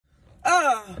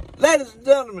Ladies and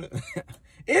gentlemen,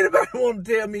 anybody want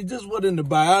to tell me just what in the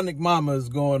bionic mama is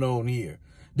going on here?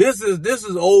 This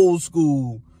is old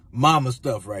school mama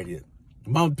stuff right here.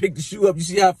 Mama picked the shoe up. You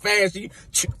see how fast she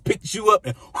picked the shoe up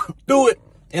and threw it.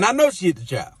 And I know she hit the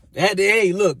child.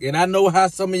 Hey, look, and I know how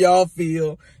some of y'all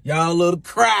feel. Y'all little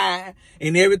cry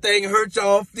and everything hurt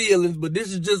y'all feelings, but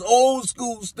this is just old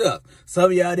school stuff. Some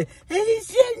of y'all, hey, you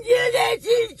shouldn't do that,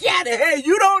 you shot it. Hey,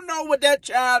 you don't know what that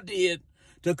child did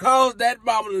to cause that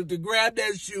mama to grab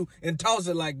that shoe and toss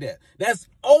it like that. That's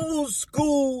old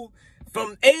school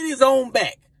from 80s on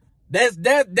back. That's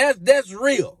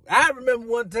real. I remember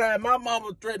one time my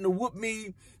mama threatened to whoop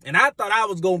me, and I thought I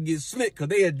was gonna get slick because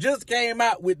they had just came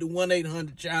out with the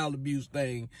 1-800 child abuse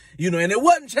thing, and it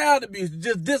wasn't child abuse,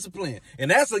 just discipline.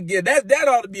 And that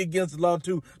ought to be against the law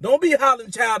too. Don't be hollering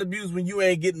child abuse when you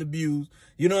ain't getting abused.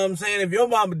 You know what I'm saying? If your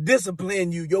mama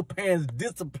discipline you, your parents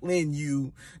discipline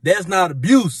you, that's not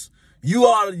abuse.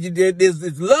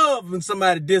 It's love when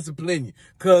somebody discipline you,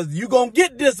 because you gonna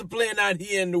get disciplined out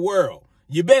here in the world.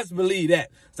 You best believe that.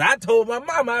 So I told my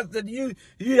mama, I said, I'm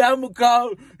going to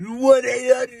call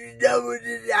 1-800.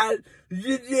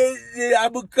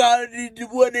 I'm going to call the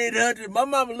 1-800. My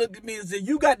mama looked at me and said,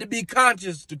 you got to be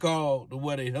conscious to call the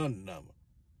 1-800 number.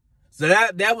 So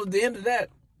that was the end of that.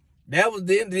 That was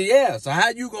the end of the year. So how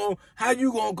you gonna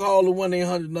call the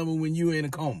 1-800 number when you in a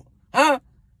coma? Huh?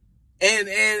 And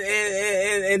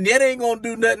that ain't gonna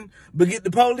do nothing but get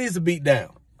the police a beat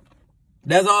down.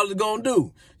 That's all it's gonna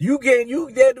do. There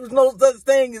was no such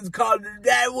thing as called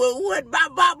that. What my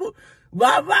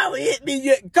mama hit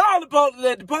me. Call the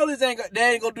police. The police they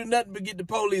ain't gonna do nothing but get the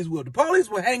police whooped. The police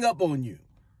will hang up on you.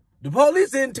 The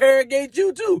police interrogate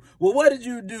you too. Well, what did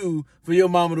you do for your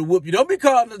mama to whoop you? Don't be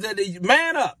calling us that.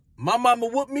 Man up. My mama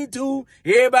whooped me too.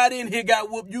 Everybody in here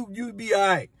got whooped. You be all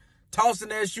right. Tossing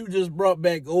that shoe just brought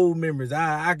back old memories.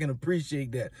 I can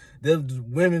appreciate that. There's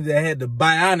women that had the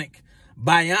bionic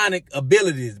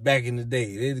abilities back in the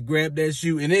day. They'd grab that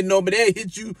shoe and they'd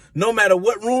hit you no matter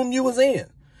what room you was in.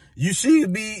 You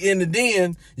should be in the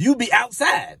den. You be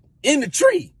outside in the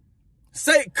tree.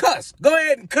 Say cuss. Go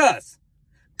ahead and cuss.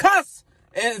 Cuss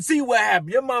and see what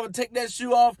happens. Your mama take that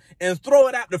shoe off and throw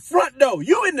it out the front door.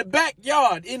 You in the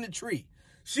backyard in the tree.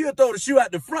 She'll throw the shoe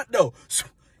out the front door.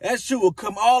 That shoe will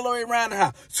come all the way around the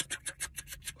house.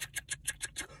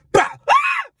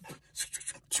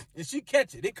 And she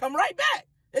catch it. It come right back.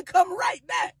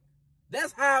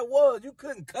 That's how it was. You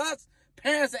couldn't cuss.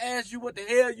 Parents asked you what the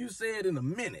hell you said in a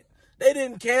minute. They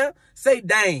didn't care. Say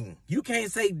dang. You can't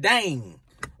say dang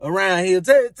around here.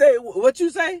 Say what you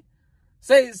say?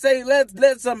 Say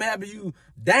let something happen to you.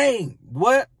 Dang.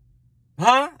 What?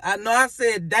 Huh? I know I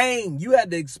said dang. You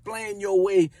had to explain your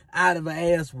way out of an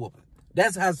ass whooping.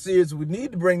 That's how serious we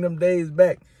need to bring them days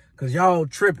back. Because y'all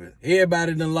tripping.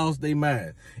 Everybody done lost their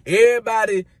mind.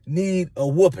 Everybody need a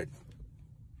whooping.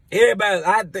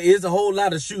 It's a whole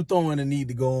lot of shoe throwing that need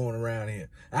to go on around here.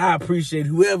 I appreciate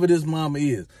whoever this mama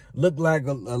is. Look like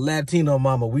a Latino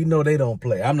mama. We know they don't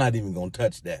play. I'm not even going to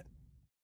touch that.